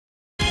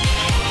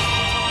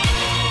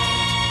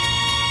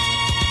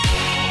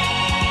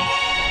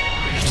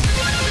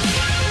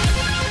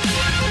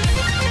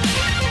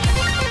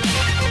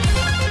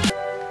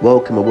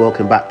Welcome and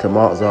welcome back to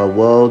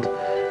MarkZard-World.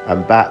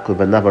 I'm back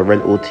with another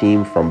rental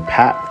team from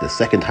Pack. The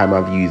second time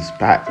I've used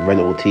Pack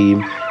rental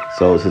team.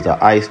 So this is an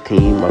ice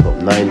team. I've got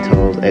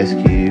Ninetales,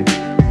 SQ,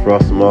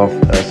 Frostmoth,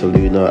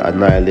 Ursaluna,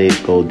 Annihilate,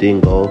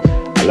 Goldingo.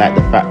 I like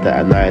the fact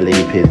that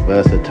Annihilate is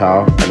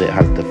versatile and it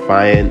has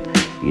Defiant.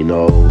 You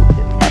know,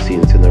 if I see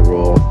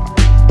Incineroar,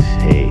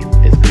 hey,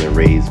 it's going to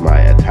raise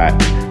my attack.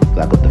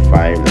 I got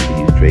Defiant, I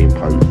can use Drain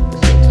Punch, so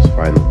just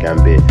Final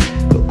Gambit.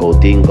 Got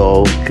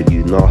Goldingo, could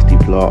use Nasty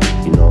Plot,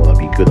 you know, that'd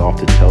be good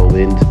after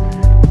Tailwind.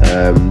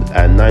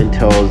 And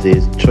Ninetales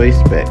is Choice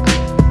Specs,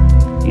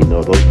 you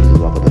know, those ones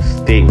are got the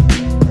Sting.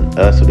 And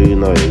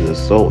Ursaluna is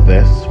Assault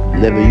Vest,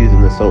 never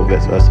using Assault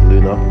Vest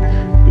Ursaluna.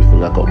 Good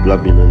thing I got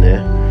Blood Moon in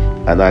there.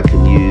 And I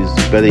can use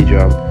Belly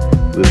Drum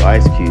with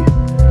Ice Cube,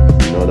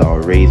 you know, that'll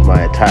raise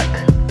my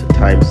attack to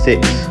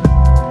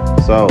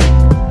 ×6. So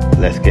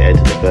let's get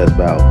into the first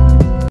battle.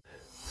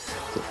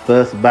 The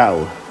first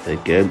battle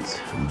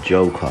against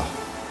Joker,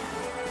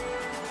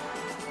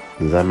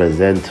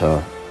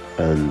 Zamazenta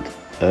and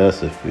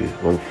Urshifu.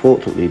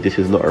 Unfortunately, this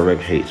is not a Reg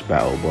H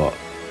battle, but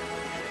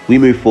we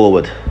move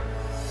forward.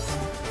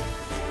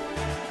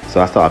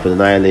 So I start off with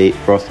Annihilate,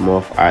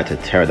 Frostmoth. I had to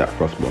tear that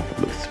Frostmoth.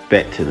 I'm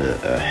expecting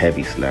a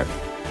heavy slam.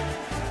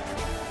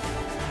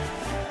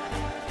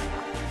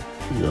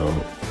 You know,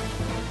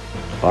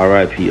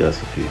 RIP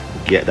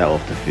Urshifu. Get that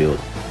off the field.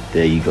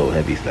 There you go,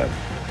 heavy slam.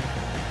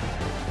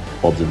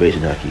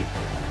 Observation Haki.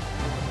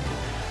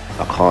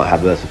 I can't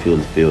have Urshifu on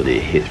the field,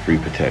 it hits free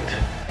protect.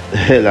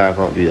 Like, I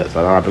can't do that.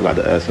 So now I bring out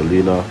the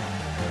Ursaluna.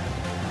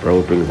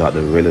 Bro brings out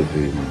the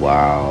Rillaboom.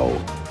 Wow.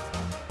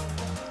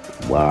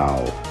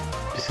 Wow.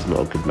 This is not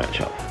a good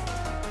matchup.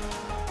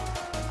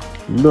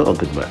 Not a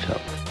good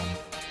matchup.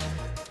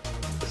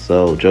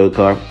 So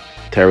Joker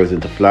tears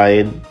into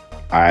flying.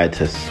 I had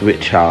to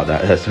switch out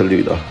that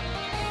Ursaluna.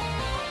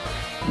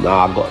 Now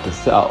I got to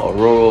set out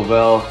Aurora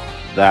Veil.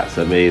 That's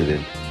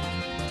amazing.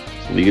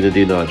 So what are you gonna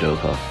do now,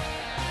 Joker?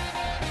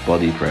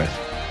 Body press.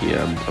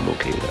 Yeah, I'm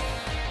okay with that.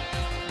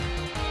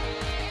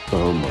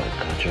 Oh my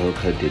god,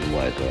 Joker did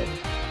white guard.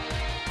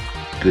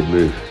 Good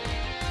move.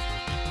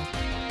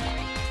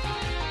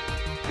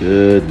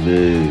 Good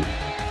move.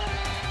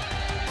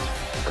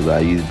 Because I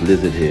use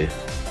Blizzard here.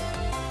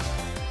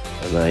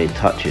 And I ain't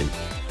touching.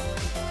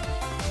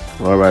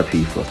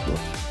 RIP Frostmoth.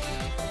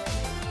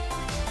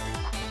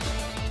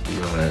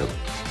 Alright.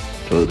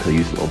 Joker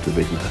used some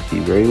observation haki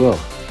very well.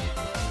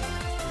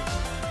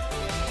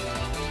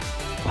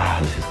 Wow,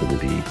 this is going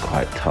to be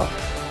quite tough.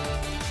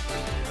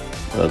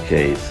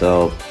 Okay,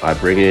 so I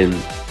bring in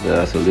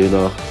the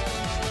Ursaluna.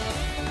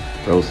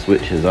 Bro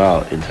switches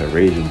out into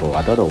Raging Ball.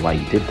 I don't know why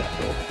you did that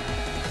though.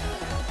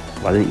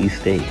 Why didn't you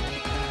stay?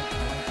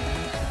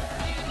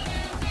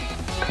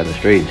 Kind of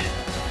strange.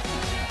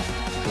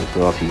 So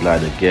Grassy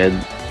Glide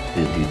again.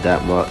 Didn't do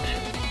that much.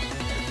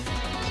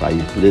 So I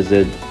use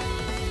Blizzard.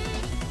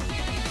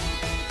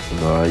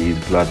 No, I use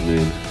Blood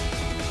Moon.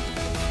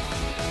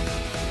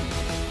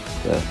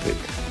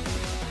 Perfect.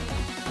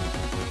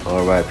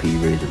 RIP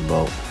Raging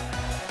Bolt.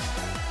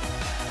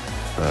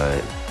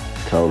 Alright,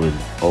 Tailwind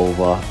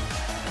over.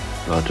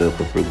 Now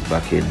Joker brings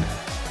back in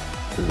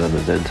the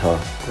Zamazenta,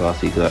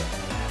 Grassy Glide.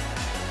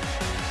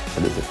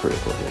 And it's a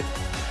critical hit.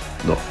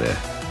 Not fair.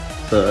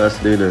 So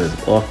Ursaluna is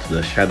off to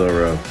the Shadow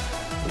Realm,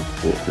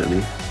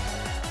 unfortunately.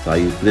 So I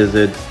use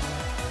Blizzard.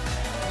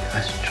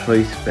 That's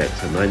Choice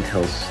Specs and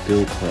Ninetales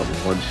still can't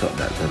one-shot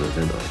that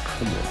Zamazenta. Oh,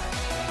 come on.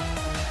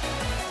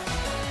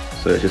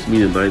 So it's just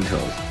me and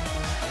Ninetales.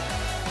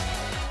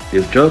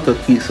 If Joker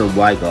keeps on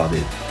wide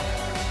guarding,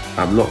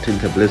 I'm locked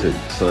into Blizzard,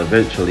 so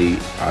eventually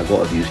I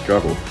gotta do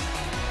struggle,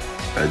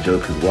 and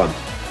Joker's won.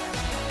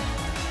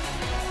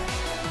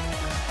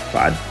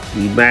 But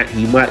he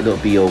might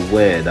not be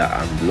aware that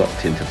I'm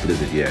locked into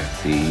Blizzard. Yeah,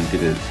 see, he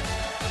didn't.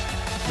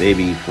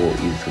 Maybe he thought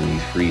instantly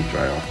he's freeze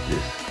dry after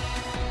this.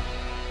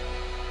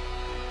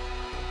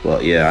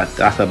 But yeah,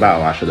 that's a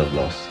battle I should have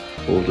lost.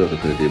 All Joker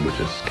could have did was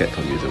just kept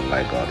on using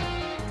wide guard.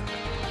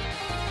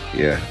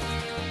 Yeah.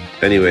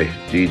 Anyway,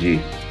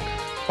 GG.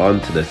 On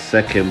to the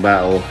second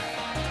battle.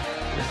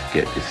 Let's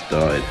get this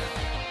started.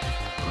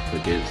 Up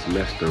against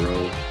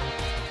Mestero.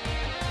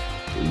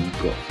 What you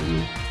got for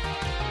me?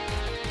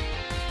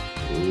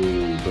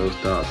 Ooh, bro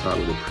starts out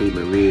with a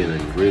Primarine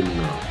and Grim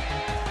now.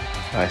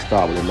 I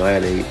start with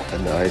Annihilate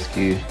and the Ice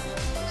Cube.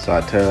 So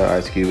I turn the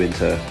Ice Cube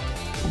into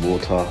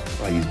water.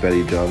 I use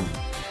Belly Drum.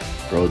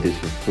 Bro did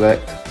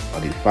Reflect. I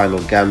do Final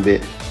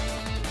Gambit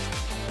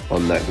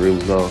on that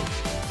Grooms now.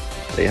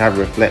 They have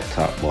Reflect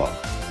up, but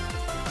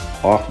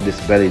after this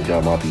Belly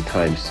Drum I'll be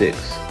 ×6.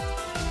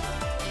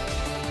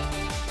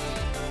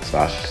 So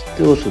I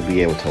still should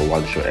be able to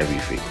one-shot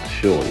everything,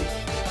 surely.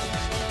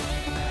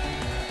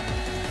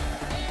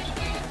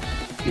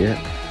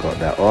 Yeah, got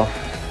that off.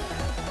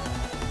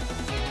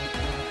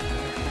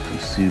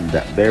 Consume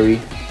that berry.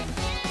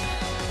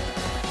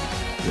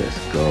 Let's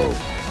go.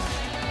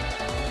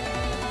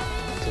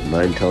 So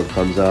Ninetales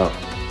comes out.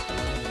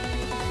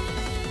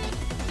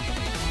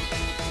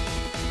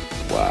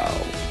 Wow.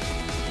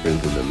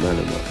 Brings in the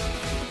Melima.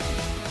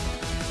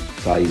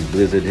 So I use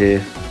Blizzard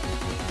here.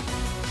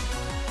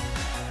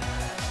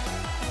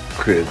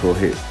 Critical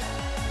hit.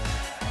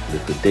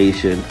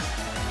 Liquidation.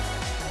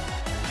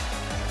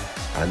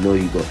 I know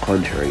you got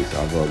contrary, so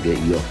I'm gonna get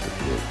you off the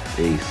field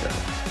ASAP.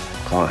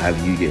 Can't have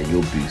you getting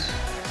your boost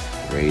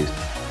raised.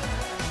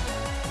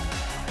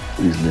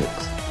 Who's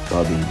next?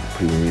 Bobby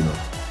Primarina.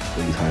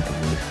 Please hyper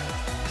voice.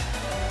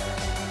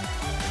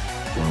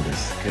 Wow, this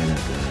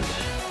Skeleton.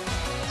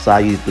 So I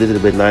used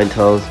Blizzard with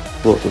Ninetales.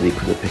 Fortunately,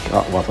 couldn't pick it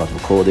up whilst I was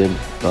recording.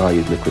 Now I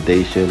use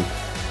Liquidation.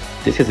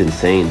 This is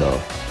insane though.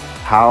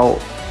 How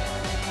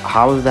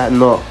is that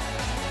not?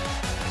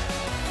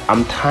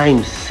 I'm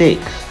times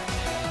 6.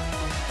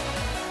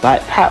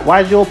 Like, Pat,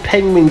 why is your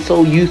penguin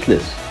so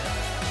useless?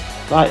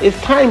 Like, it's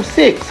times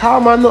 6. How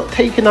am I not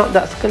taking out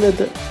that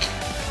skeleton?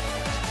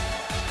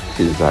 This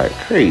is like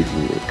crazy,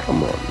 man.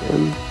 Come on,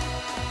 man.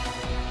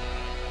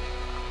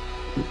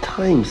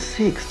 Times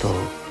 6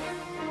 though.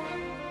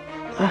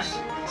 That's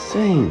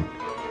insane.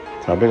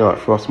 So I bring out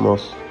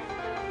Frostmoss.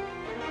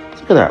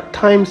 Look at that,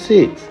 times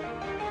 6.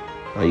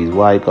 I use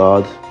Wide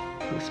Guard,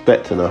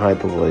 expecting a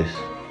Hyper Voice.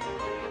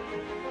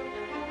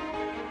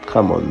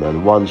 Come on,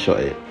 man, one shot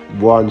it.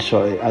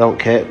 I don't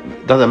care.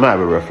 Doesn't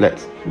matter with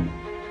Reflect.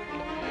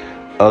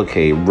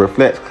 Okay,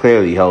 Reflect's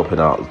clearly helping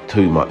out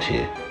too much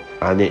here.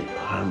 And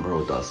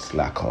Hambro does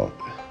slack up.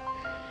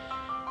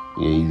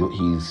 Yeah,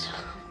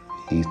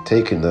 he's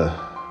taking the...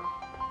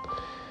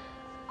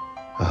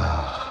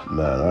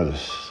 man,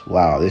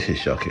 wow, this is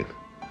shocking.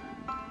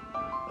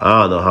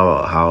 I don't know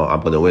how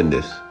I'm gonna win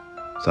this.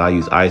 So I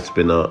use Ice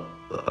Spinner.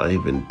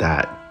 Even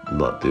that,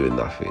 not doing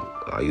nothing.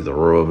 I use a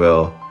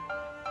Royal.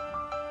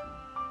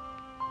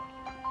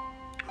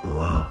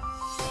 Wow.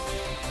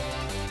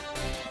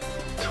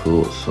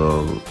 Taunt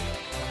Song.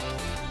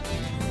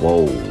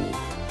 Whoa.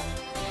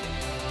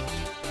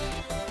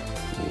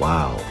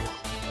 Wow.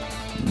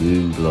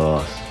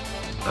 Moonblast.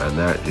 And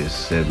that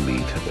just sent me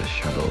to the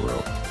Shadow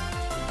Realm.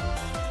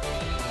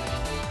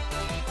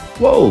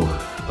 Whoa.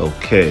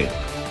 Okay.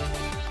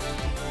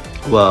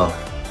 Well,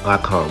 I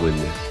can't win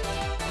this.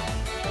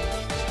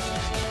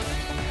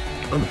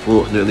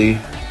 Unfortunately.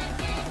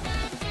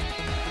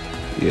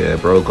 Yeah,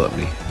 bro got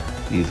me.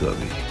 He's got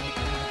me.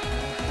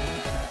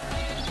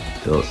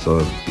 Taunt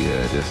Song,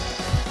 yeah, just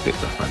stick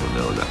the final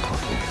nail in that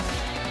coffin.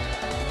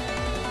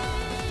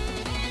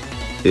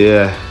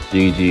 Yeah,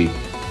 GG.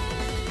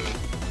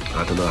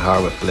 I don't know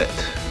how Reflect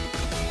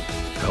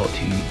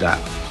helped you that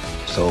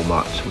so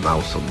much when I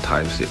was some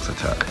times 6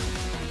 attack.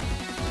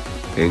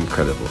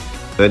 Incredible.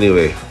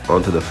 Anyway,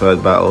 on to the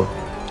third battle.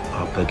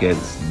 Up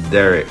against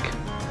Derek.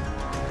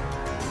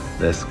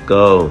 Let's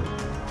go.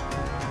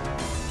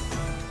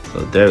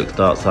 So Derek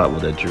starts out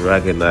with a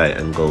Dragonite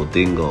and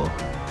Goldingo.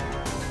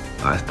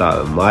 I start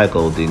with my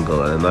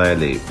Goldingo and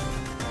Annihilate.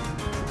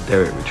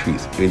 Derek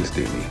retreats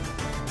instantly.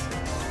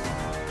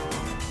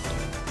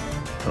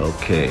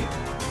 Okay.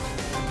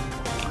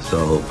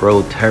 So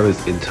bro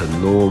terrors into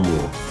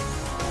normal.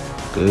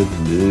 Good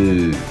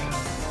move.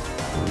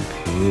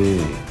 Okay.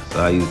 So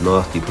I use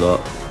Nasty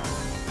Plot.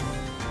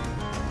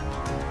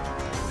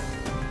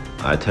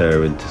 I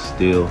terror into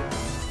Steel.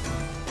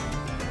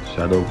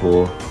 Shadow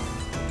Ball.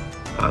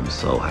 I'm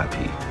so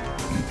happy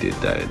you did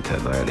that into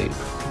Annihilate.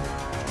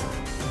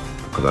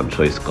 Because I'm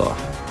Choice Scarf.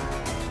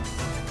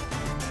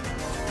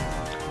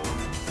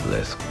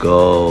 Let's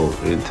go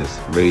into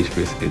Rage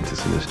Fist into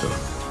Sinister.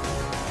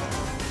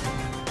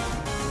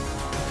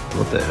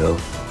 What the hell?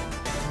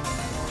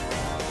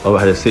 Oh, I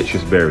had a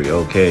Citrus Berry.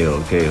 Okay.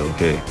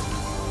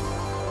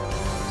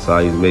 So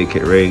I use Make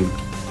It Rain.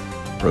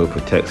 Bro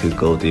protects his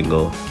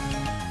Goldingo.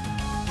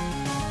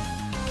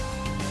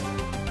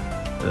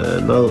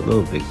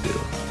 No big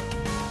deal.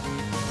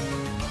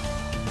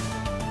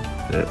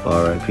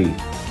 RIP.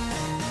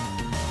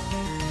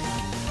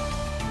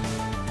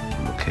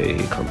 Okay,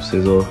 here comes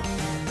Sizzle.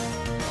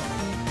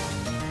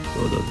 So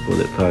the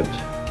Bullet Punch.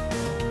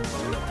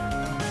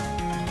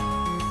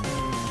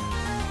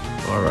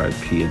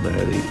 RIP in the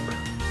headache.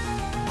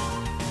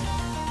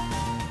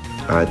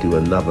 I do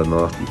another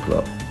Nasty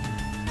Plot.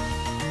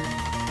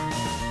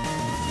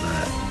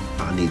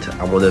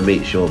 I want to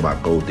make sure my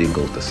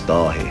Goldingo's the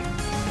star here.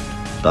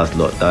 Does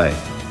not die.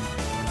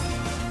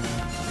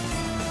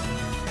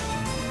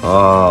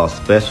 Oh,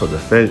 special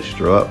defense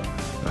drop.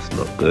 That's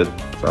not good.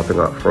 So I think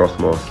I got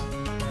Frostmoss.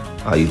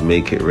 I use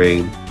Make It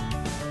Rain.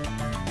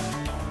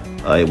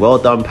 Well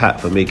done, Pat,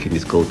 for making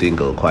this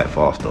Goldingo quite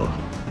fast though.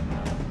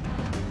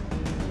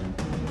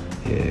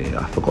 Yeah,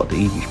 I forgot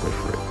the EV spread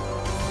for it.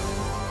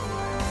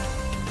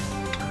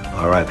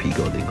 RIP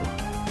Goldingo.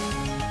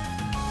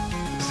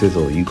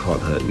 Sizzle, you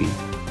can't hurt me.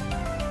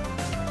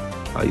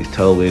 I use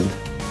Tailwind.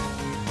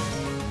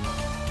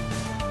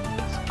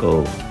 Let's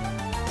go.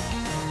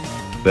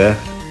 Beth.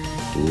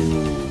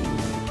 Ooh.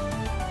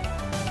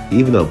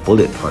 Even a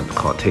Bullet Punch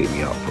can't take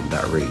me out from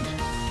that range.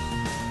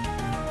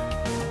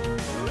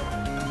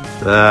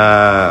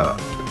 Ah,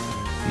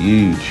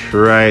 you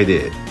tried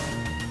it.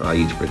 I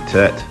use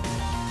Protect.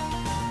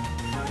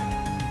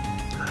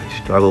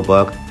 Struggle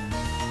Bug.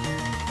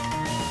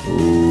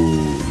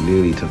 Ooh,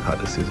 nearly took out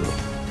the Sizzle.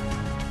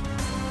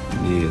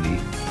 Nearly.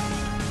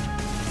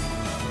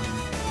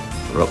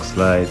 Rock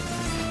Slide.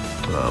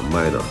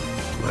 Minor.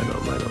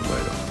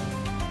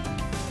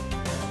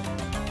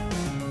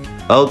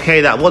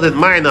 Okay, that wasn't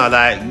minor.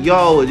 Like,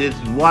 yo,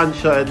 just one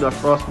shot in the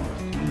frost.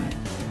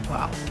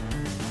 Wow.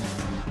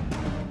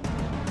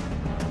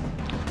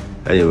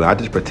 Anyway, I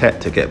just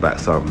protect to get back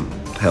some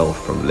health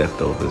from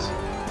leftovers.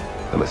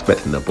 I'm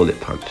expecting the bullet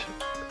punch.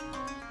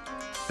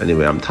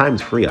 Anyway, I'm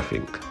 ×3, I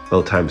think.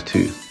 No,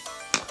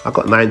 ×2. I've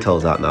got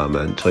Ninetales out now,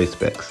 man. Choice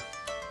specs.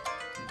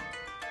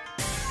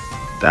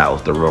 That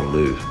was the wrong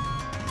move.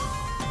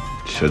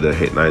 Should have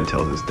hit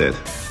Ninetales instead.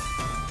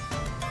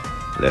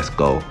 Let's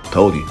go.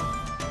 Told you.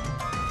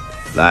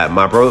 Like,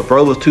 my bro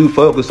was too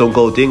focused on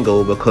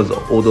Goldingo because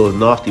of all those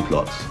nasty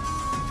plots.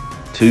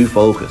 Too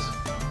focused.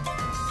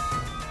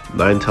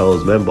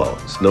 Ninetales, remember,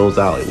 snows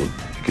out. You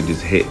can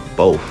just hit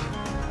both.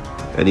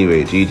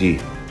 Anyway,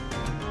 GG.